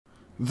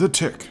The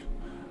Tick,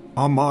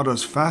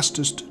 Armada's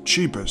fastest,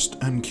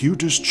 cheapest, and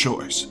cutest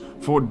choice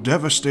for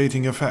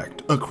devastating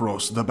effect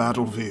across the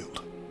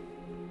battlefield.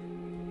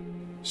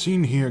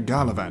 Seen here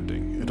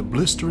gallivanting at a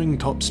blistering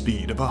top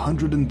speed of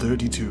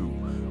 132,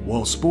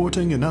 while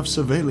sporting enough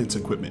surveillance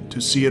equipment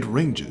to see at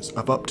ranges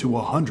of up to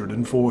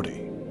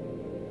 140.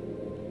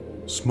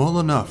 Small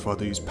enough are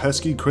these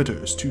pesky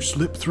critters to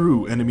slip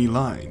through enemy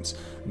lines,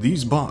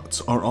 these bots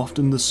are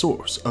often the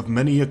source of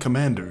many a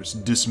commander's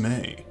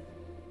dismay.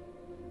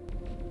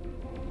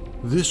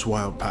 This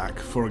wild pack,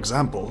 for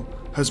example,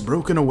 has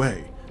broken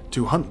away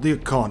to hunt the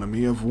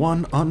economy of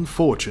one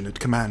unfortunate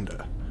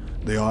commander.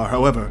 They are,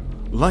 however,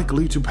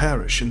 likely to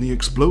perish in the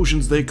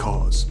explosions they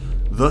cause,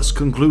 thus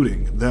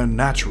concluding their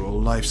natural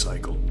life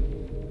cycle.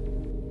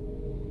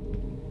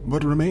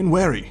 But remain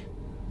wary,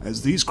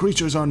 as these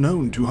creatures are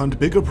known to hunt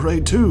bigger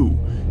prey too,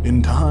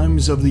 in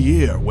times of the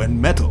year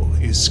when metal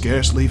is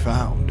scarcely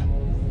found.